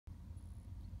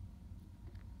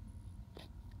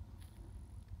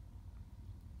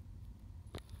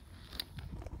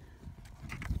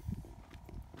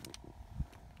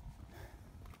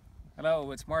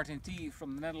Hello, it's Martin T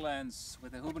from the Netherlands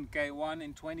with the Huben K1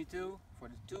 in 22 for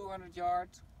the 200 yard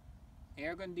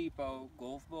Airgun Depot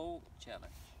Golf Ball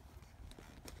Challenge.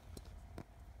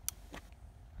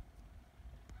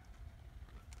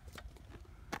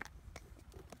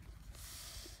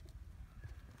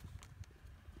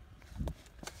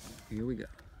 Here we go.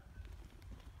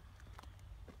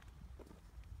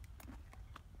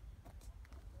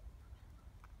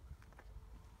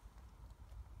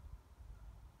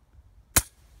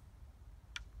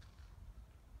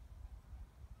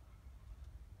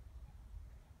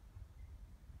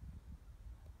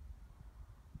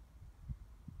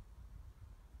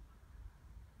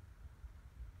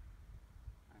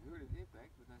 I heard an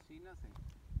impact, but I see nothing.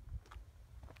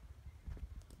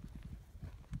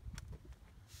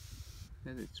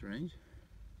 That is strange.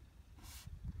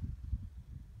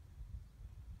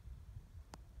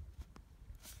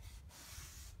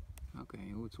 Okay,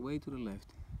 oh, it's way to the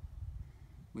left,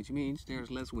 which means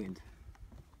there's less wind.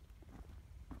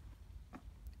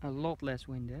 A lot less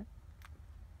wind, eh?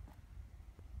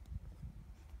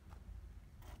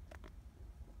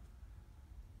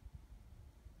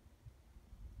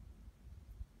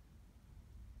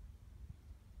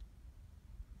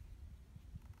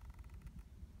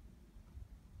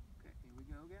 Okay, here we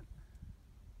go again.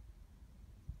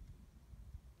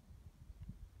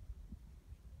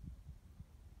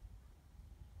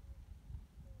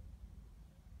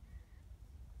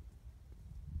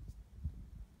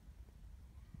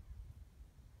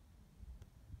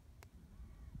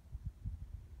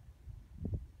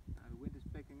 Now the wind is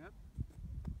picking up.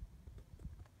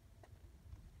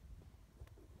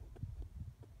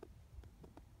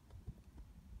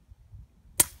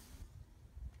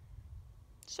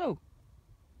 So,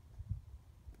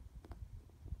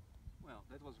 Well,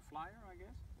 that was a flyer, I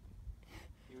guess.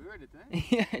 You heard it, eh?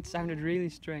 yeah, it sounded really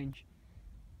strange.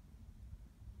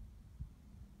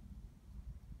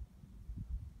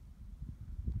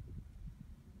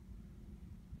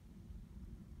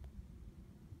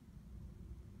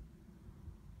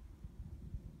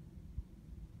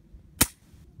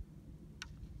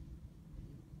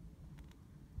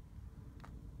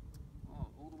 Oh,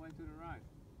 all the way to the right.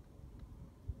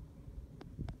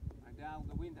 I dialed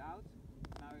the wind out,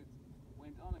 now it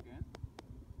went on again.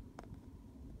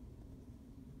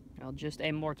 I'll just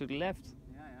aim more to the left.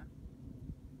 Yeah,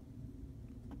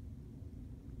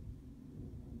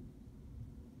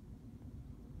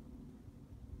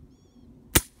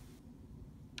 yeah.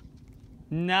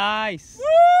 Nice!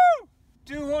 Woo!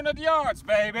 200 yards,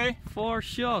 baby! 4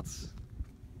 shots.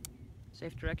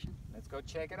 Safe direction. Let's go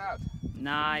check it out.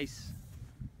 Nice.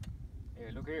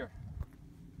 Here, look here.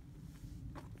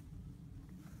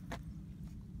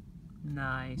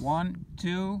 Nice. 1,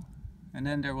 2, and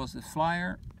then there was the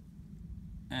flyer,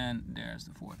 and there's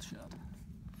the 4th shot.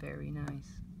 Very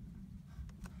nice.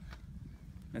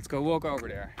 Let's go walk over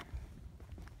there.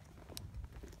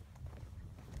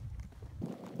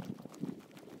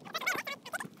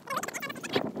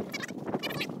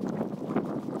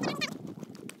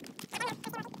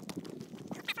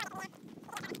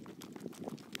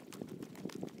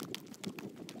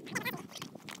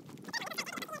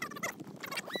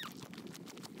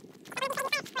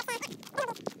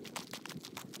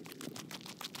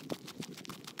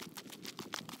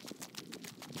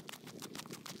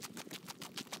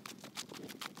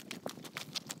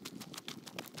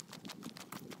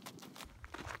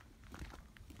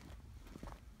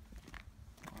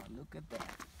 Look at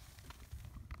that.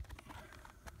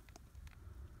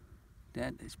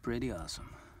 That is pretty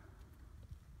awesome.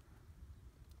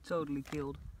 Totally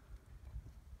killed.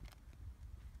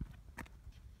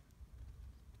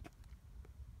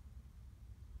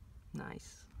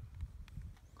 Nice.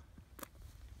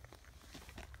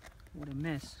 What a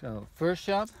mess. So first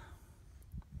shot,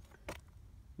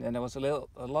 then there was a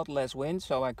lot less wind,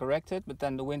 so I corrected, but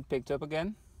then the wind picked up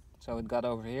again, so it got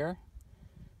over here.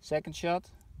 Second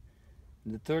shot,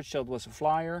 the third shot was a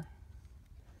flyer,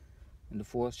 and the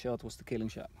 4th shot was the killing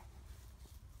shot.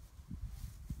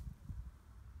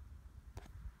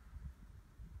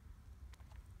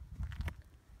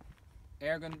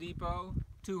 Airgun Depot,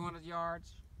 200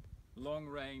 yards, long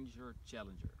range or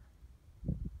Challenger.